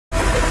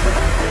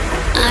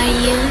Are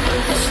you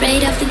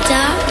afraid of the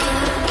dark?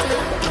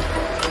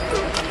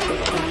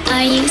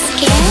 Are you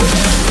scared?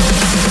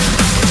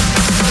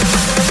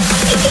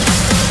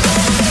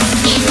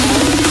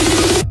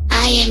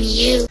 I am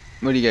you.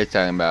 What are you guys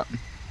talking about?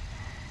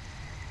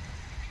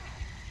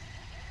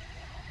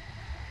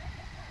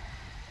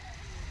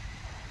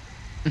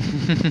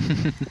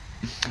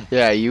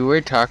 Yeah, you were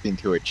talking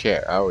to a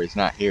chair. I was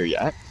not here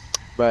yet.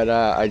 But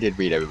I did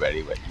read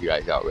everybody what you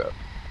guys all wrote.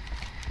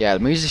 Yeah, the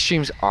music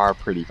streams are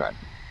pretty fun.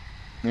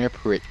 They're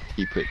pretty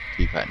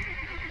fun.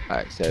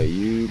 Alright, so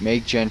you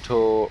make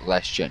gentle,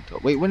 less gentle.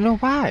 Wait, well, no,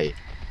 why?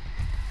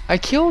 I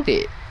killed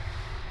it.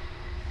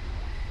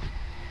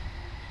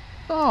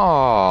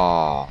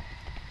 Oh.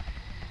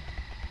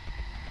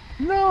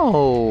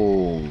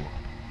 No.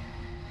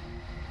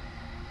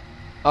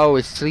 Oh,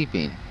 it's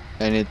sleeping.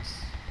 And it's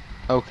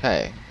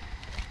okay.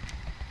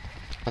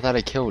 I thought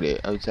I killed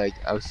it.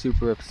 I was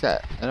super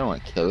upset. I don't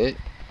want to kill it.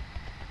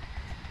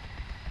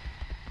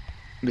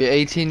 The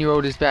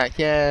 18-year-old is back.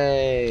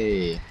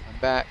 Yay! I'm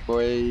back,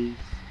 boys.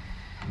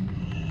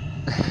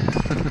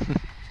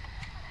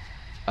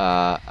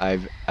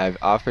 I've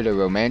offered a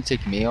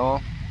romantic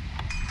meal,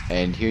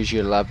 and here's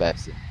your love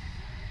essence.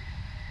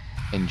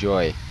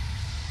 Enjoy.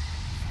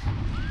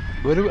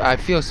 I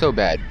feel so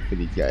bad for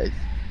these guys.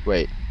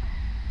 Wait.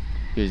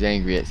 She's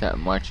angry at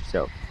something. Watch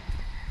yourself.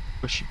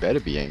 Well, she better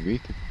be angry,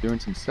 because we're doing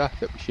some stuff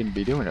that we shouldn't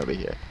be doing over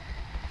here.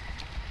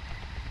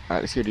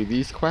 Alright, let's go do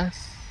these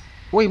quests.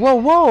 Wait, whoa,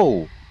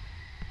 whoa!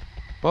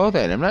 Well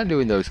then, I'm not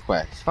doing those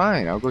quests.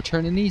 Fine, I'll go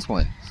turn in these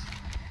ones.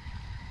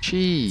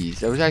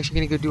 Jeez, I was actually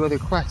gonna go do other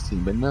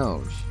questing, but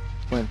no.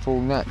 She went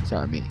full nuts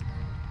on me.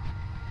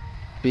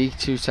 Speak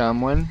to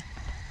someone.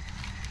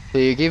 So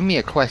you're giving me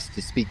a quest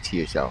to speak to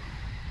yourself.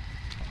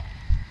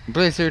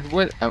 Blizzard,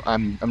 what?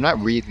 I'm not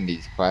reading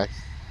these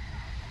quests.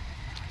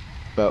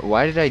 But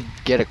why did I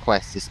get a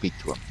quest to speak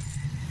to them?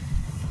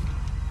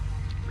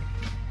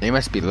 They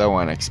must be low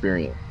on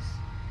experience.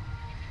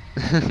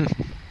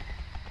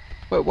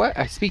 Wait, what?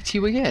 I speak to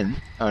you again?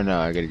 Oh no,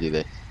 I gotta do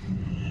this.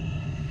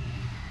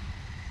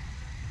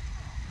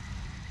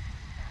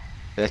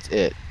 That's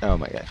it. Oh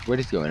my gosh, what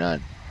is going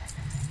on?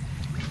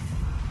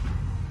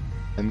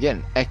 I'm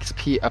getting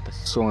XP up a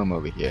storm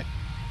over here.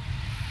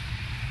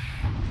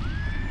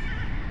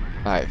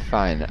 Alright,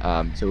 fine.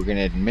 So we're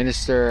gonna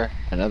administer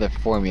another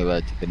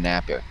formula to the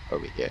Napper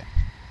over here.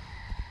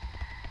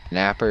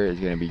 Napper is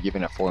gonna be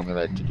given a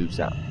formula to do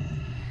something.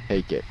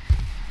 Take it.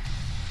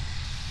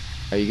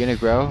 Are you gonna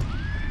grow?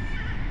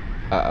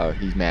 Uh-oh,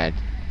 he's mad.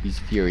 He's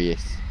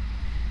furious.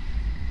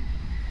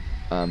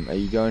 Are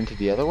you going to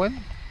the other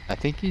one? I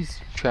think he's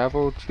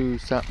traveled to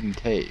something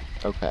cave.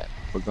 Okay,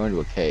 we're going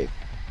to a cave.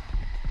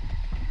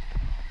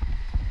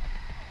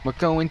 We're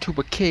going to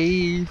a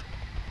cave.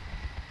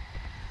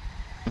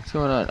 What's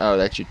going on? Oh,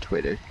 that's your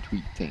tweet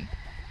thing.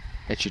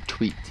 That's your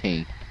tweet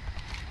thing.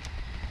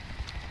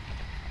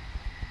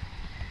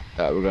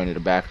 We're going to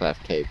the back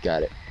left cave.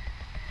 Got it.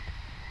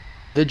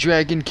 The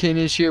Dragonkin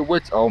is here.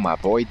 Oh, my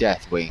boy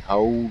Deathwing.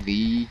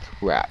 Holy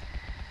crap.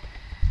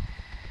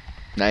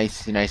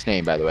 Nice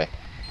name, by the way.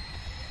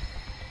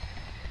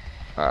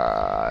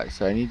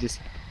 So I need this.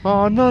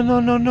 Oh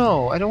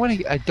no! I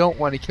don't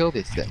want to kill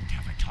this thing.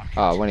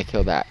 Oh, I want to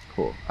kill that.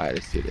 Cool. All right,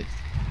 let's do this.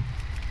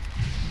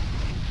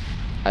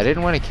 I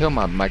didn't want to kill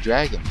my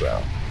dragon,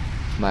 bro.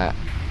 My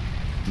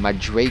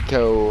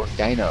Draco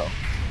Dino.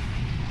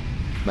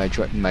 My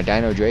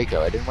Dino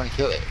Draco. I didn't want to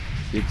kill it.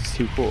 It's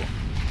too cool.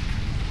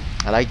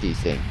 I like these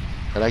things.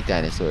 I like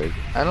dinosaurs.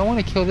 I don't want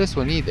to kill this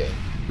one either.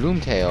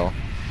 Bloomtail.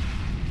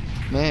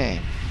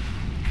 Man.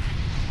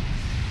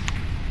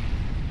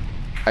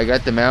 I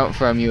got the mount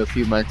from you a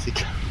few months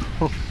ago.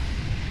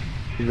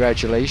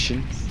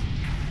 Congratulations.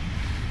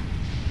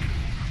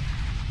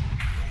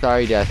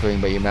 Sorry,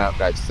 Deathwing, but your mount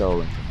got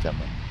stolen from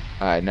someone.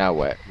 Alright, now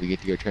what? We get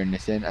to go turn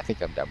this in? I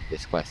think I'm done with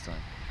this quest line.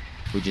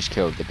 We just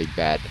killed the big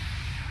bad.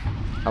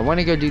 I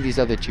want to go do these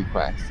other two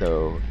quests,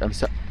 so...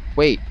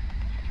 Wait!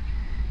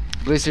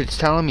 Blizzard's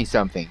telling me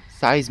something.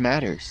 Size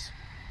matters.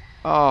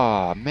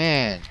 Oh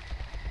man.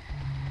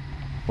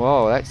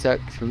 Whoa, that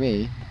sucks for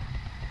me.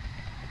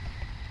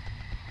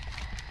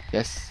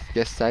 Yes,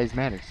 size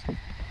matters.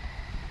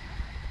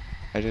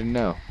 I didn't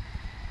know.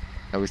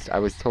 I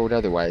was told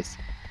otherwise.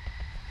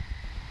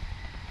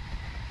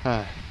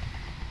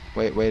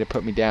 Way to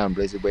put me down,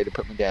 Blizzard. Way to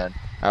put me down.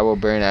 I will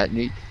burn out.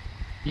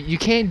 You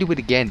can't do it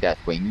again,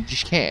 Deathwing. You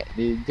just can't.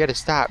 You gotta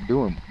stop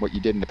doing what you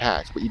did in the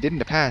past. What you did in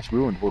the past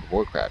ruined World of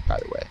Warcraft, by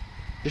the way.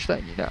 Just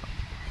letting you know.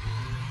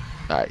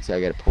 Alright, so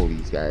I gotta pull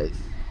these guys.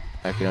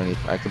 I can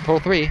pull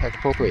three. I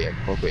can pull three.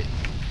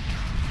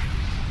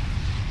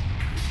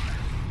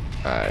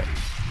 Alright.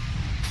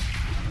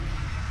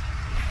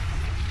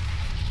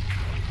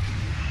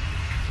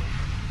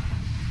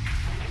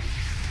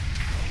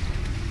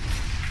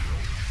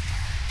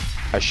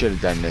 I should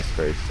have done this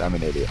first. I'm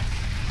an idiot.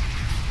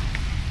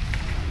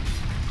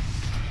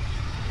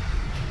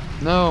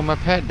 No, my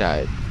pet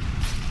died.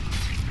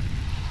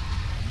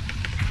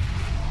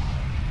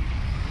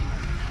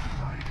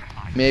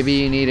 Maybe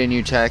you need a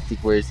new tactic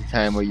where it's the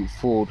time where you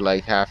fooled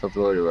like half of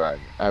Lordaeron.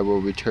 I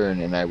will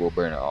return and I will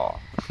burn it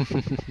all.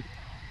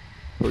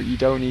 Or you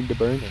don't need to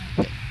burn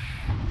anything.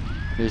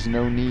 There's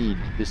no need.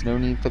 There's no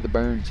need for the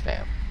burns,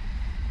 fam.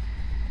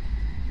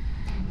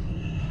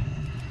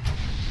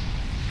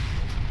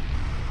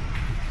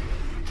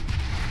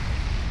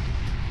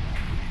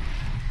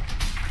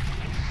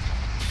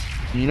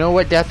 You know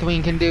what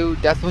Deathwing can do?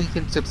 Deathwing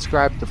can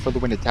subscribe to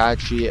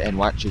FTWitachi and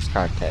watch his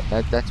content.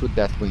 That's what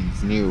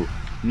Deathwing's new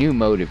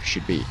motive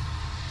should be.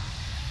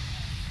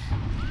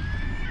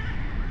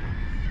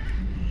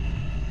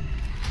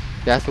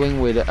 Deathwing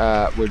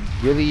would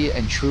really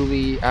and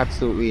truly,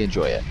 absolutely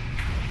enjoy it.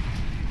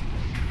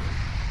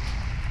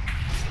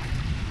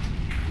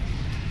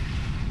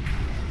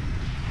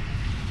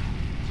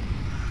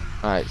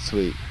 Alright,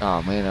 sweet.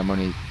 Oh man, I'm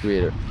only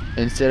 3.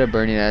 Instead of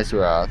burning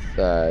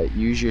Azeroth,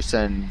 use your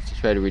sons to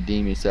try to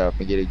redeem yourself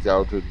and get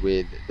exalted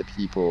with the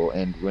people,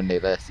 and when they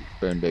last,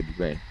 burn baby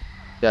brain.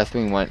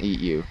 Deathwing won't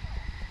eat you.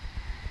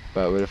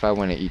 But what if I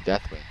want to eat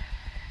Deathwing?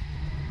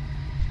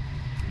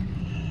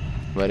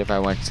 What if I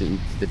want to eat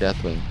the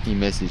Deathwing? He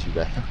misses you,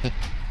 guys.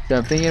 So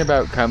I'm thinking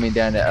about coming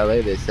down to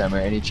LA this summer.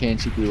 Any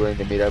chance you'd be willing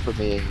to meet up with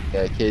me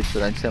and kids for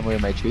lunch somewhere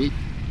in my treat?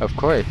 Of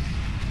course.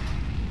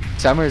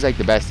 Summer is like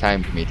the best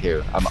time for me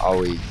too. I'm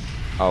always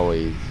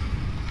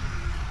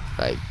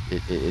like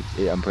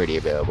I'm pretty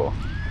available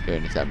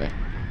during the summer.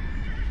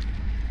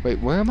 Wait,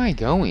 where am I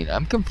going?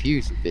 I'm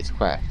confused with this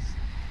quest.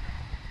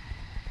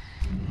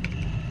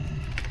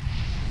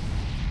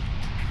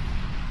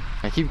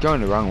 I keep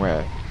going the wrong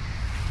way.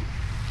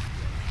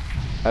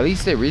 At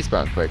least they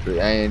respawn quickly.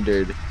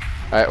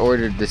 I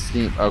ordered the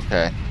Steam.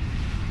 Okay.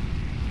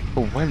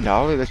 For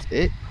 $1, that's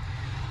it?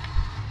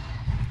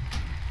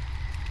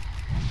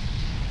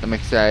 I'm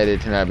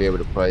excited to not be able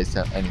to play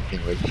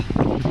anything with you.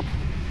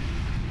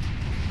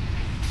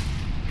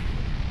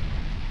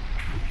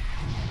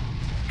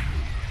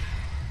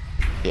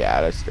 Yeah,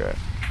 let's do it.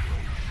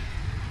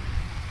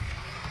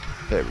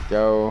 There we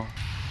go.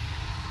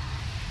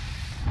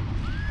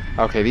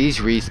 Okay, these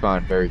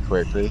respawn very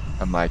quickly.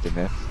 I'm liking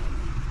this.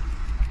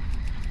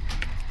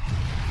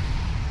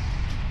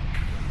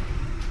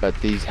 But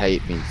these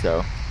hate me,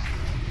 so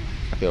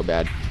I feel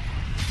bad.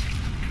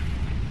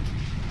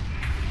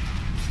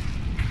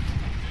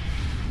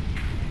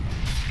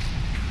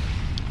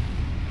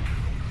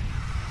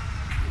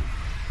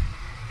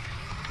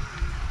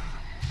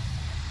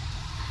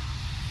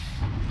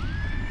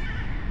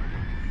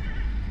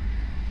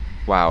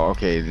 Wow,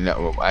 okay,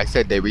 no, I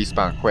said they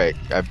respawn quick.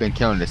 I've been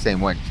killing the same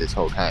ones this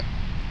whole time.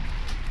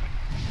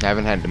 I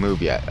haven't had to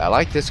move yet. I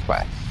like this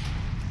quest.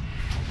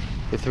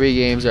 The 3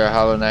 games are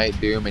Hollow Knight,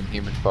 Doom, and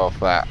Human Fall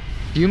Flat.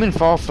 Human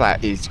Fall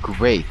Flat is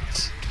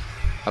great.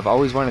 I've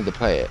always wanted to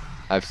play it.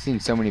 I've seen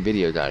so many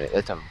videos on it.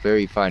 That's a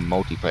very fun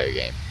multiplayer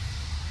game.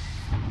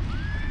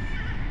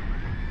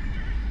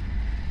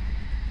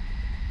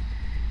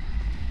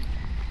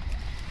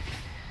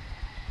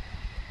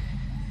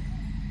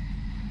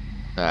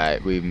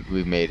 Alright,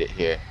 we've made it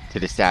here to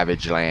the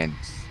Savage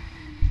Lands.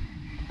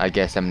 I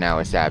guess I'm now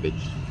a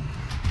savage.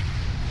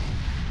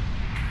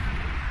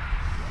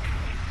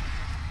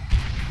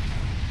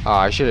 Oh,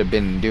 I should have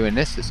been doing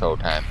this whole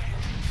time.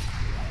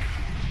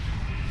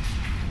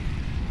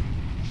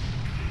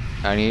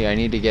 I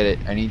need to get it.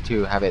 I need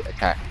to have it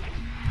attack.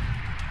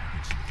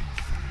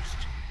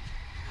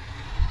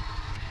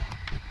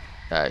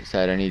 Alright,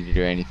 so I don't need to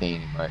do anything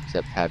anymore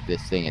except have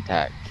this thing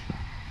attack.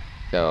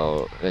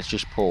 So let's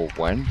just pull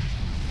 1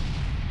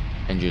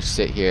 and just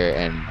sit here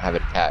and have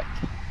it attack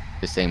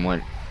the same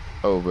one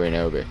over and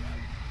over.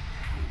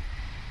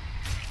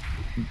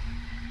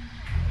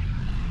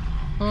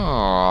 Oh,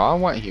 I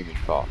want Human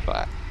Fall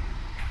Flat.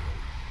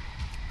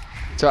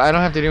 So I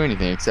don't have to do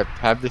anything except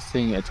have this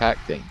thing attack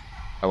thing.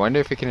 I wonder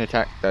if it can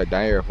attack the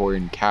dire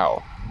horned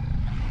cow.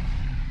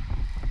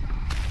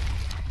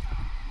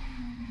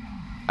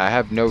 I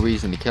have no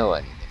reason to kill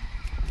anything.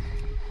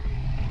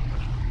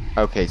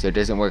 Okay, so it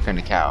doesn't work on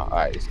the cow.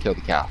 Alright, let's kill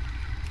the cow.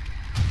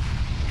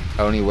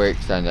 Only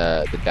works on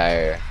the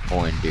dire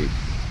horn dude.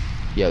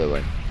 The other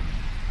one.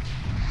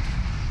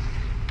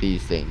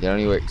 These things. It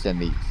only works on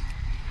these.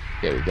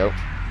 There we go.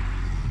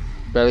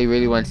 Belly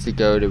really wants to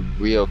go to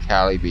real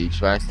Cali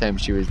Beach. Last time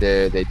she was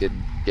there, they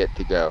didn't get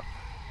to go.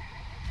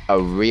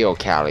 A real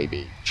Cali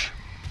Beach.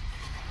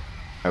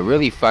 A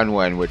really fun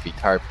one would be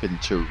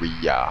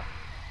Carpinteria.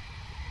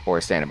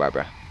 Or Santa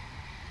Barbara.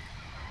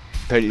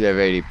 They're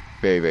very,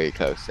 very, very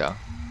close, so.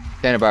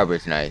 Santa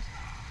Barbara's nice.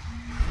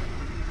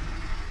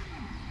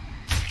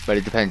 But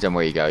it depends on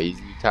where you go. You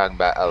talking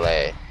about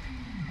LA.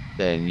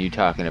 Then you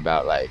talking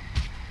about like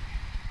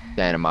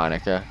Santa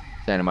Monica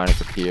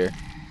Pier.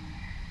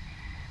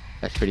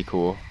 That's pretty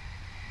cool.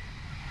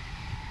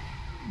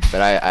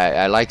 But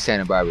I like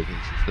Santa Barbara because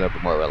it's just a little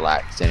bit more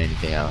relaxed than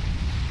anything else.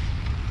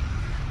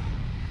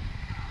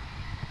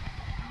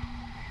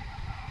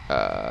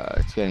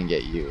 Let's go ahead and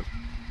get you.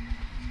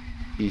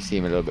 You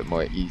seem a little bit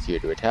more easier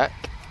to attack.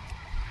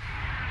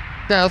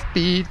 South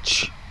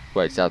Beach.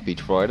 What, South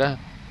Beach, Florida?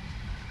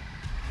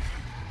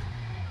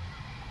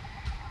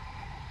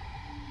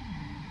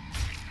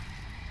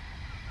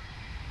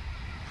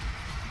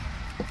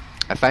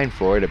 I find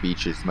Florida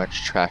beaches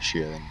much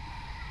trashier than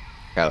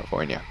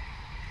California.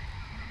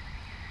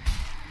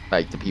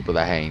 Like the people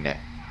that hang there.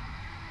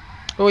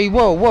 Oh wait,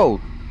 whoa, whoa!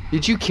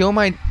 Did you kill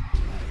my...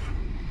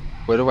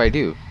 What do I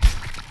do?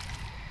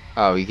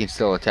 Oh, he can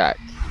still attack.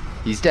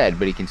 He's dead,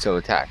 but he can still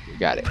attack. We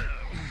got it.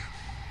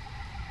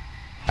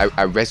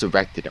 I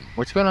resurrected him.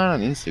 What's going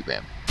on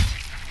Instagram?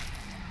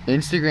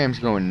 Instagram's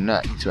going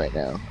nuts right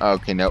now. Oh,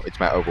 okay, no, it's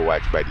my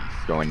Overwatch buddies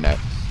going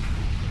nuts.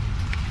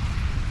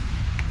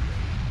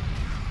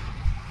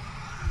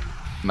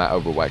 My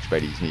Overwatch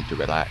buddies need to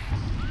relax.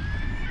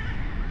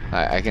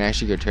 I can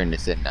actually go turn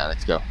this in now.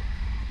 Let's go.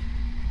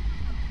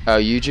 Oh,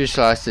 you just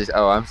lost this.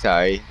 Oh, I'm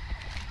sorry.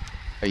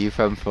 Are you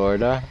from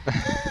Florida?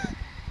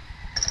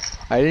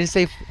 I didn't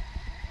say...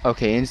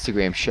 Okay,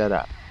 Instagram, shut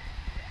up.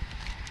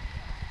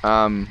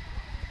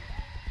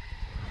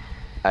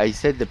 I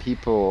said the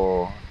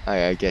people...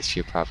 I guess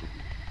you're probably...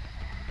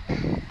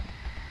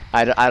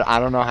 I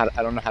don't know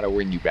how to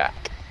win you back.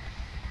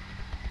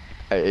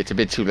 It's a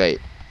bit too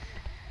late.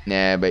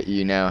 Nah, but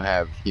you now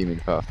have human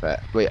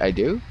forfeit. Wait, I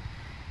do?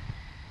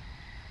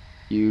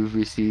 You've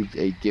received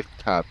a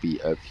gift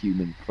copy of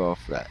human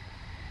forfeit.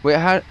 Wait,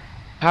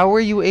 how were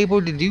you able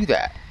to do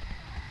that?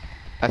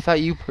 I thought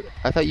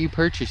you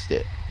purchased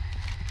it.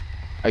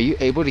 Are you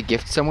able to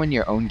gift someone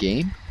your own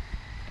game?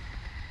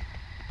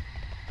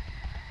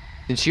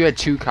 Since you had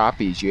 2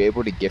 copies, you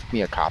able to gift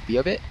me a copy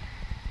of it?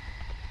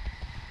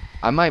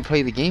 I might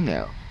play the game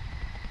now.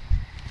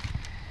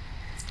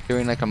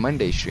 During like a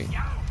Monday stream.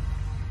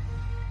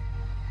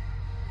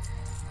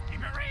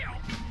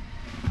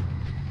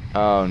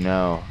 Oh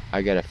no,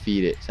 I gotta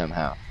feed it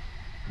somehow.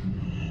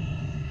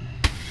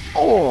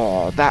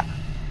 Oh, that...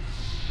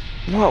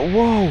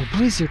 Whoa,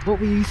 Blizzard, what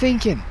were you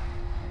thinking?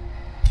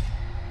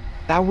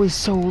 That was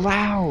so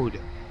loud.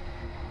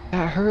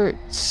 That hurt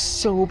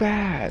so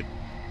bad.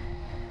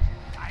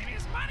 Time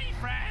is money,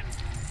 friend.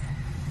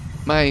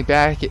 My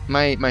back,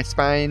 my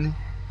spine.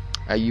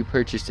 You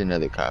purchased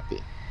another copy.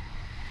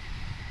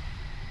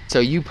 So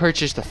you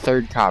purchased a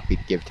 3rd copy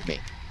to give to me.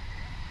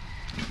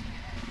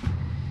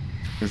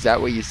 Is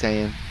that what you're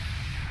saying?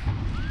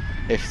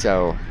 If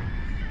so,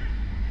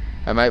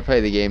 I might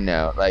play the game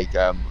now. Like,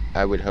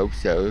 I would hope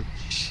so.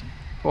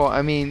 Well,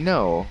 I mean,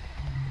 no.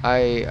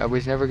 I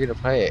was never gonna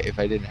play it if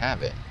I didn't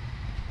have it.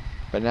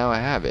 But now I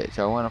have it,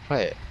 so I want to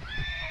play it.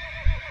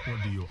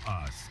 What do you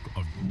ask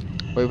of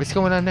me? Wait, what's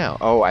going on now?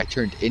 Oh, I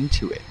turned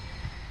into it.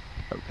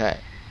 Okay,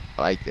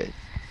 I like this.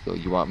 So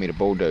you want me to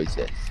bulldoze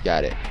this?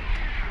 Got it.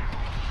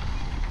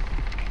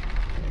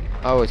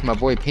 Oh, it's my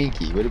boy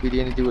Pinky. What are we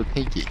gonna do with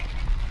Pinky?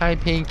 Hi,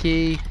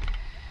 Pinky.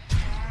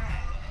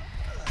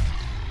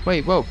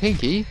 Wait, whoa,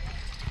 Pinky.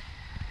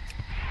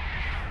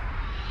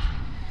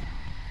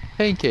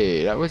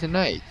 Pinky, that wasn't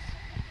nice.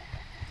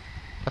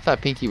 I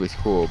thought Pinky was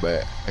cool,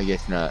 but I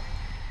guess not.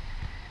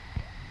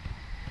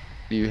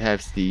 Do you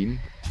have Steam?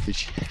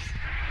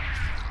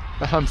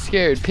 I'm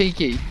scared,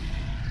 Pinky.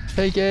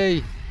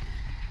 Pinky.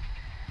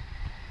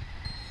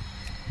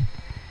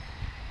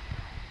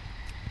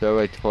 Throw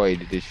a toy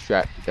to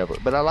distract the devil.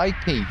 But I like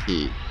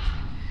Pinky.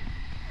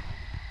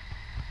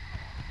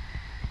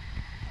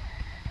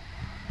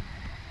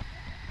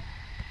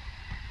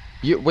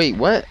 Wait,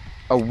 what?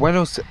 A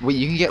 106. Wait,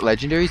 you can get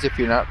legendaries if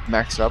you're not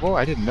max level?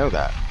 I didn't know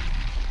that.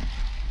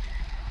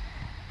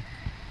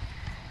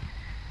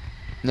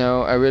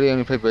 No, I really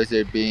only play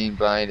Blizzard. Being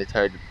blind, it's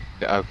hard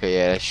to... Okay,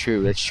 yeah, that's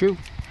true. That's true.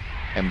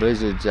 And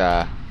Blizzard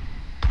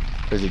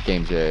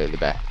games are the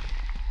best.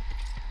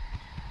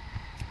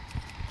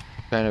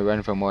 Trying to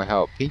run for more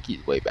help.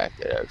 Pinky's way back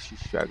there. She's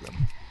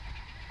struggling.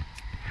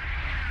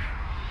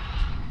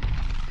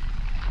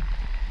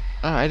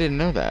 Oh, I didn't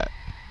know that.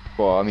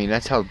 Well, I mean,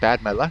 that's how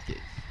bad my luck is.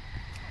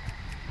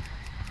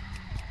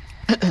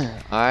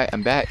 Alright,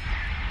 I'm back.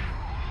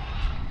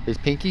 Is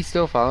Pinky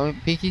still following?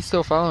 Pinky's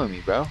still following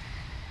me, bro.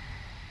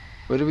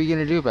 What are we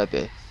gonna do about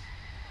this?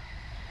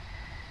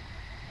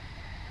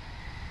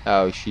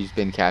 Oh, she's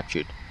been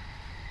captured.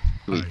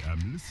 Sweet. I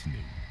am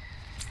listening.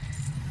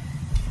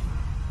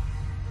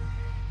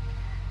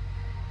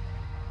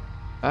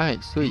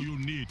 Alright, sweet. You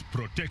need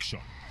protection.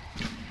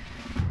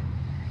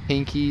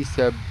 Pinky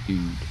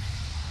subdued.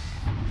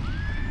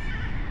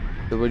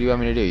 So what do you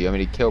want me to do? You want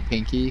me to kill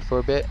Pinky for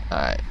a bit?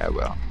 Alright, I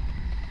will.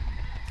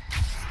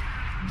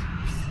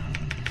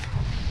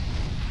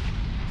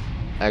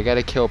 I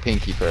gotta kill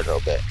Pinky for a little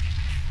bit.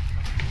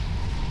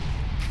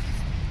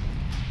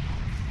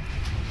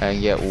 I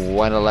can get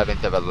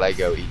 1/11th of a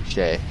Lego each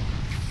day.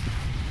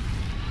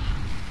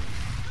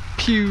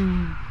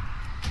 Pew!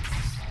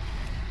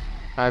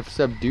 I've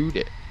subdued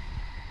it.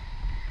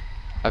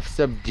 I've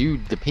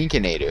subdued the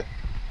Pinkinator.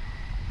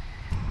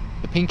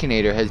 The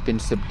Pinkinator has been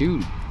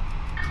subdued.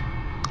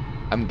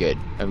 I'm good.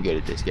 I'm good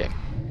at this game.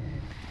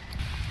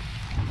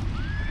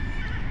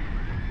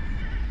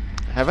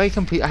 I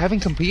haven't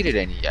completed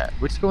any yet.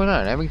 What's going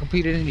on? I haven't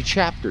completed any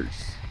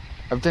chapters.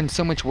 I've done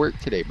so much work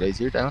today,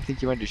 Blizzard. I don't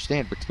think you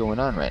understand what's going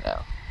on right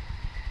now.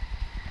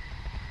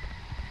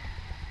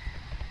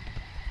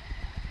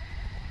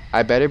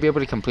 I better be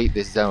able to complete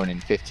this zone in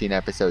 15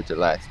 episodes or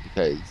less,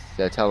 because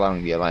that's how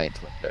long the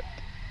Alliance one took.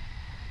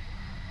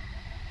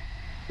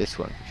 This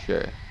one for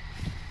sure.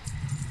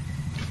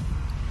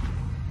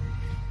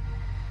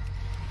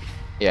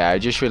 Yeah, I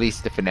just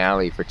released the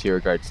finale for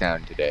Guard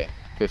Sound today.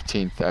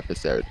 15th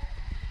episode.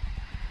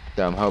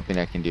 So I'm hoping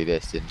I can do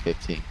this in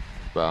 15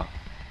 as well.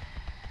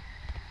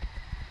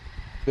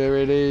 There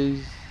it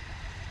is.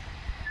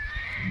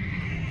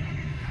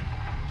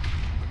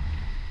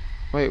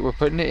 Wait, we're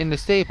putting it in the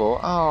stable?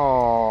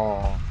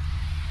 Oh.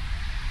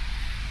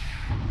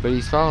 But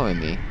he's following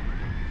me.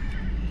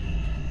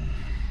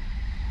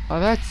 Oh,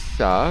 that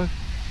sucks.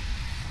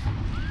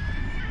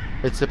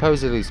 It's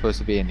supposedly supposed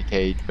to be in the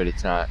cage, but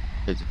it's not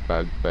because it's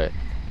bugged. But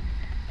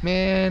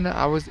man,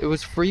 it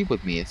was free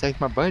with me. It's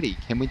like my buddy.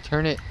 Can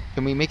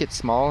we make it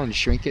small and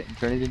shrink it and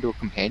turn it into a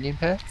companion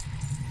pet?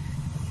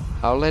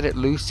 I'll let it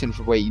loose and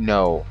wait.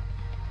 No.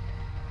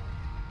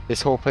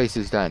 This whole place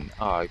is done.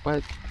 Oh,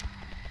 what?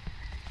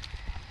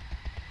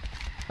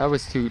 That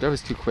was too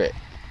quick.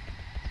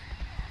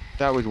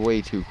 That was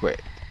way too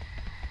quick.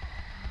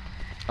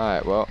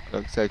 Alright, well,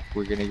 looks like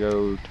we're gonna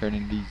go turn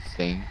in these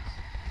things.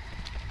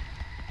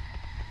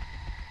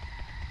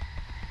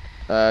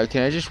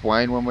 Can I just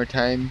whine one more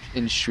time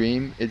in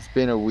stream? It's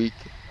been a week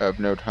of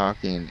no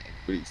talking and it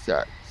really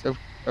sucks.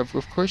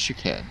 Of course you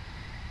can.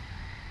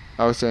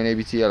 Also, in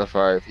ABC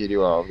LFR, if you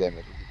do all of them,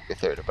 it'll give you a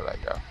third of a leg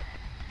up.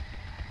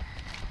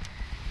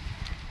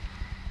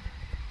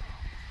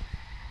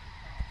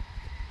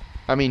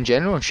 I mean,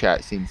 general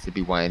chat seems to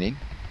be whining.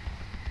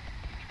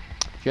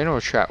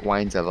 General chat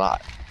whines a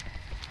lot.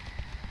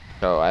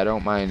 So I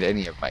don't mind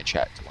any of my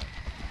chats whining.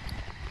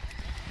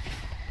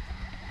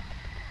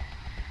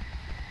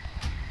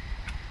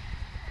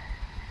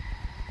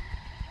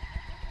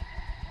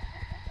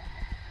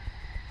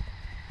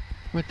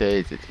 What day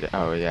is it today?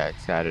 Oh yeah,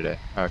 it's Saturday.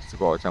 Oh, it's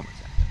almost Sunday.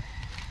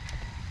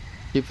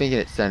 Keep thinking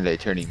it's Sunday,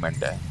 turning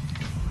Monday.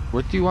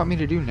 What do you want me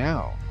to do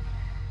now?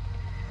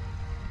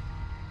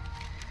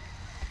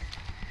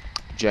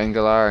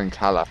 Jengalar and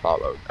Kala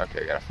followed.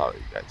 Okay, I gotta follow you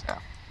guys now.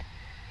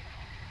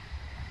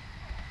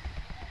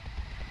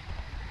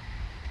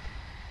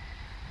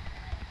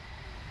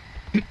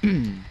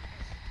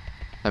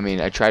 I mean,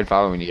 I tried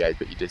following you guys,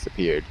 but you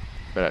disappeared.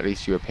 But at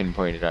least you were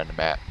pinpointed on the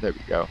map. There we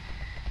go.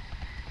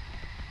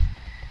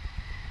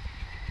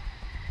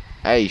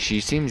 Hey,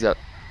 she seems up.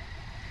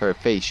 Her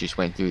face just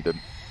went through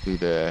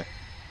the.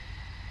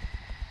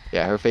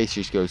 Yeah, her face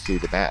just goes through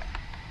the map.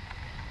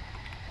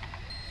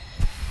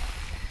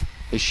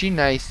 Is she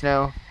nice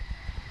now?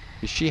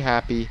 Is she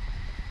happy?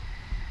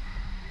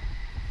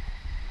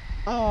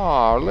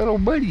 Oh, little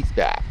buddy's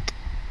back.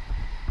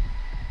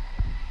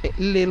 Hey,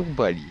 little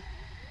buddy.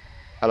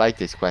 I like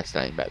this quest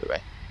line, by the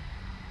way.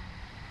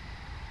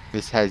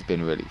 This has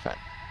been really fun.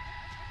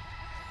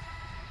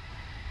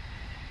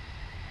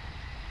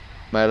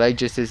 My leg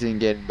just isn't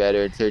getting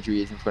better and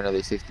surgery isn't for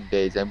another 16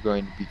 days. I'm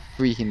going to be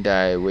freaking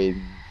die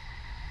waiting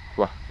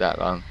that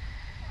long.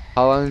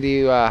 How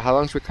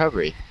long's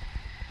recovery?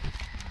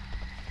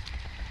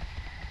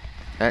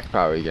 That's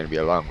probably gonna be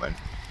a long one.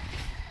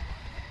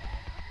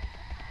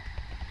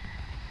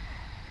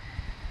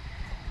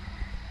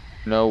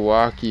 No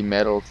walkie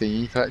metal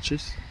thingy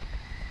clutches?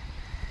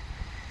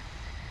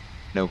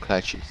 No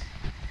clutches.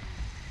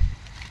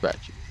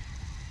 Scratches.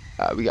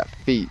 We got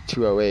feet,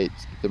 208s.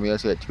 Then we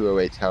also got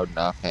 208s held in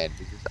offhand.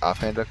 Does this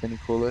offhand look any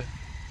cooler?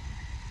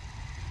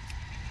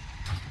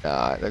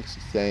 Nah, it looks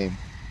the same.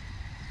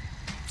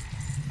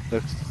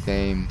 Looks the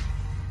same.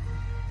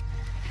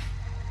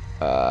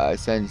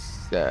 Sends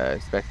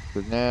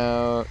spectacles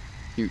now.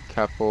 Cute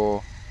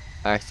couple.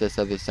 Access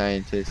other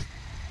scientists.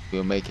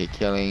 We'll make a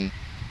killing.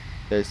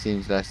 There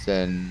seems less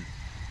than.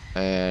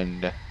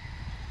 And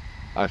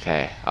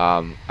okay.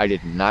 I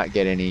did not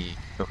get any.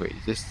 Oh wait,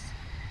 is this?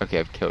 Okay,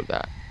 I've killed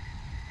that.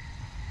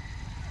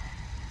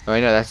 Oh, I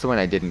know that's the one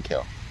I didn't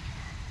kill.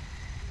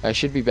 I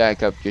should be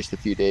back up just a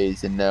few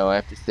days, and no, I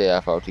have to stay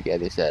off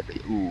altogether. Sadly.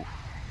 Ooh.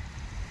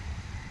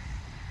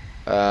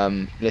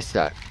 This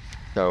sucks.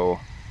 So.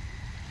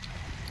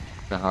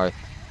 The hearth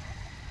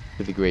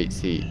to the great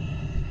sea.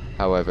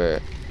 However,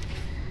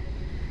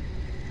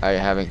 I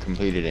haven't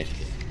completed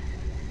anything.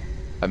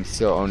 I'm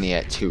still only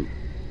at 2.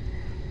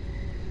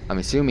 I'm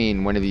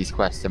assuming one of these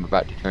quests I'm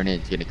about to turn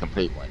in is going to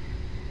complete one.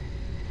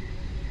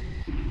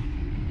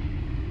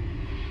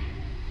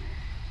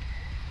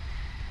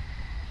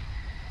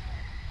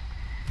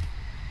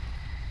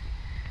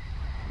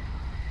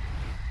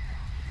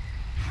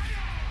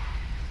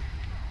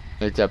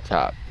 It's up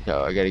top,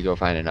 so I gotta go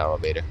find an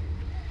elevator.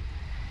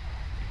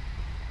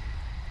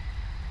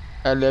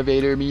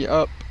 Elevator me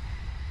up.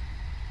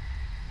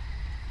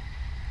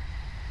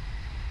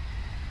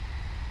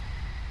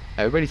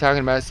 Everybody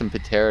talking about some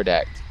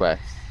Pterodax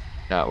quests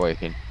not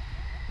working.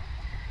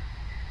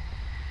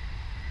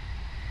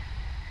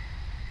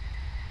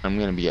 I'm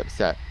gonna be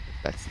upset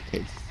if that's the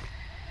case.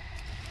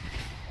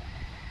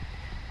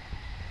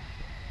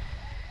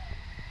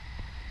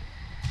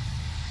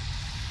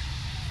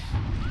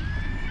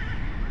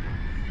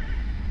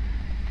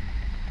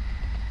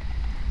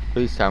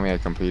 Please tell me I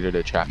completed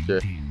a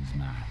chapter.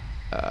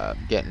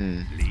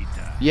 Getting...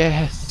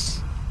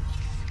 Yes!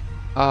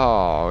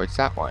 Oh, it's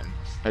that one.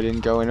 I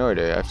didn't go in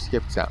order. I've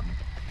skipped something.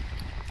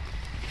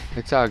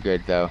 It's all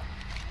good, though.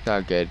 It's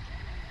all good.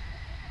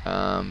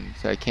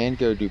 So I can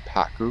go do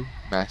Paku,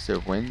 Master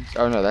of Winds.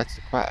 Oh, no, that's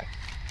the quest.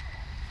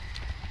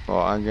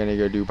 Well, I'm gonna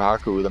go do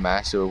Paku, the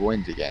Master of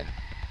Winds again.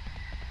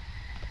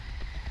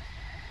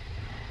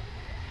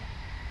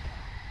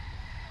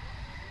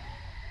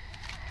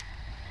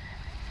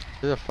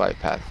 There's a flight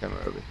path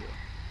somewhere over here.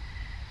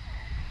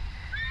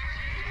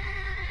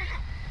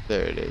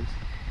 There it is.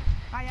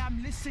 I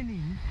am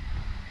listening.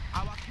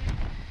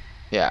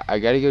 Yeah, I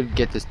gotta go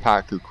get this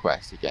Paku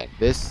quest again.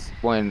 This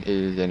one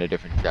is in a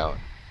different zone.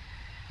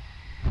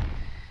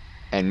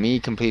 And me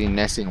completing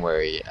Nesting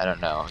Worry, I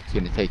don't know. It's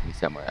gonna take me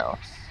somewhere else.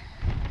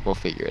 We'll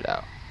figure it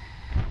out.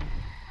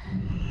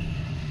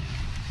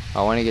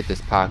 I want to get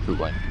this Paku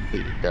one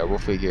completed, though. We'll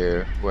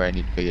figure where I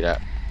need to pick it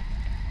up.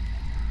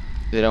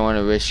 They don't want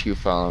to risk you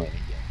following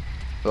again.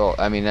 Well,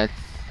 I mean,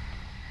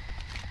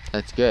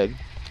 that's good.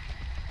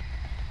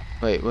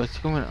 Wait, what's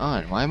going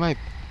on? Why am I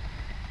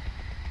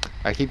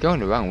keep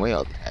going the wrong way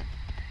all the time.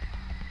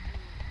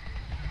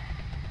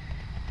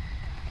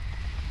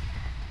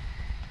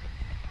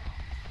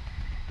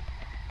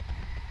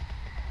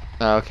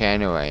 Okay, I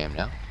know where I am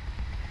now.